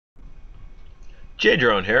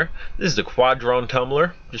Drone here. This is the Quadrone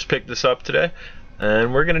Tumbler. Just picked this up today,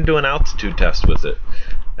 and we're going to do an altitude test with it.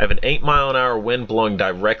 I have an 8-mile-an-hour wind blowing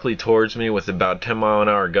directly towards me with about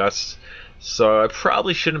 10-mile-an-hour gusts. So I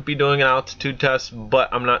probably shouldn't be doing an altitude test, but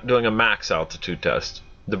I'm not doing a max altitude test.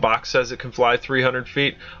 The box says it can fly 300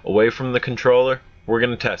 feet away from the controller. We're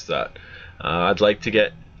going to test that. I'd like to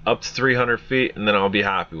get up to 300 feet, and then I'll be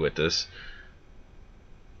happy with this.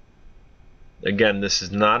 Again, this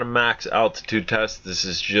is not a max altitude test. This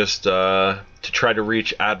is just to try to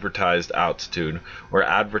reach advertised altitude or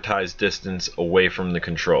advertised distance away from the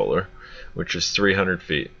controller, which is 300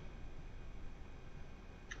 feet.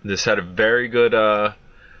 This had a very good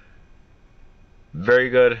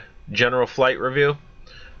general flight review.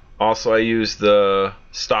 Also, I used the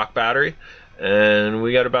stock battery, and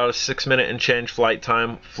we got about a 6-minute and change flight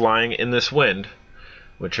time flying in this wind,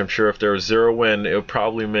 which I'm sure if there was zero wind, it would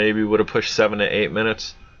probably would have pushed 7 to 8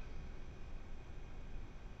 minutes.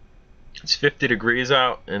 It's 50 degrees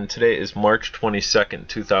out, and today is March 22nd,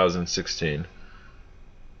 2016.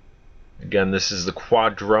 Again, this is the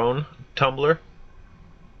Quadrone Tumbler.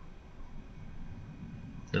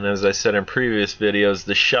 And as I said in previous videos,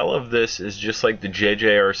 the shell of this is just like the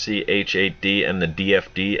JJRC H8D and the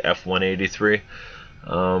DFD F183.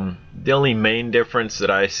 The only main difference that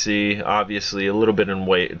I see, obviously a little bit in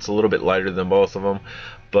weight, it's a little bit lighter than both of them,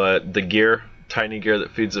 but the gear, tiny gear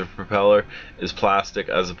that feeds the propeller, is plastic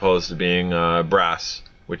as opposed to being brass,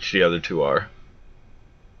 which the other two are.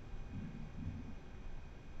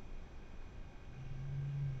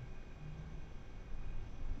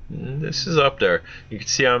 This is up there. You can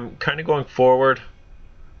see I'm kind of going forward.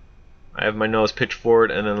 I have my nose pitched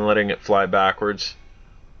forward and then letting it fly backwards,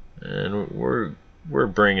 and we're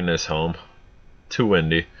bringing this home. Too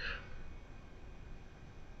windy.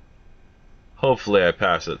 Hopefully I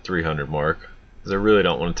pass at 300 mark, because I really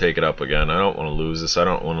don't want to take it up again. I don't want to lose this. I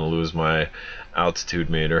don't want to lose my altitude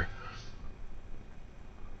meter.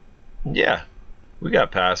 Yeah, we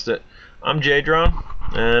got past it. I'm Drone,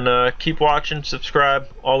 and keep watching, subscribe,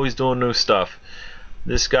 always doing new stuff.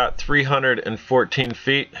 This got 314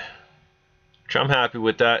 feet, which I'm happy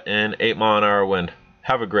with that, and 8-mile-an-hour wind.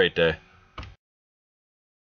 Have a great day.